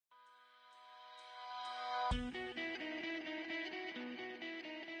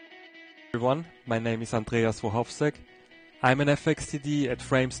Everyone, my name is Andreas Wochowsek. I'm an FXTD at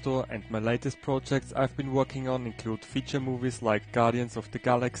Framestore, and my latest projects I've been working on include feature movies like Guardians of the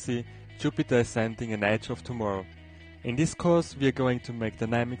Galaxy, Jupiter Ascending and Edge of Tomorrow. In this course we are going to make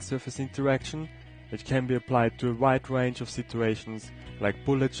dynamic surface interaction that can be applied to a wide range of situations like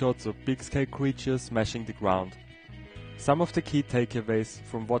bullet shots or big scale creatures smashing the ground. Some of the key takeaways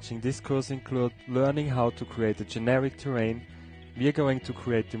from watching this course include learning how to create a generic terrain. We are going to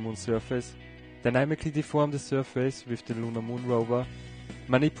create the moon surface, dynamically deform the surface with the Lunar Moon Rover,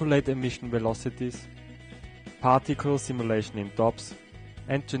 manipulate emission velocities, particle simulation in DOPS,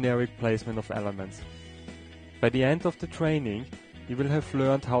 and generic placement of elements. By the end of the training, you will have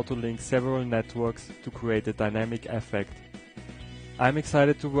learned how to link several networks to create a dynamic effect. I'm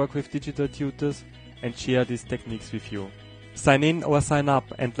excited to work with Digital-Tutors and share these techniques with you. Sign in or sign up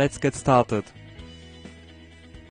and let's get started!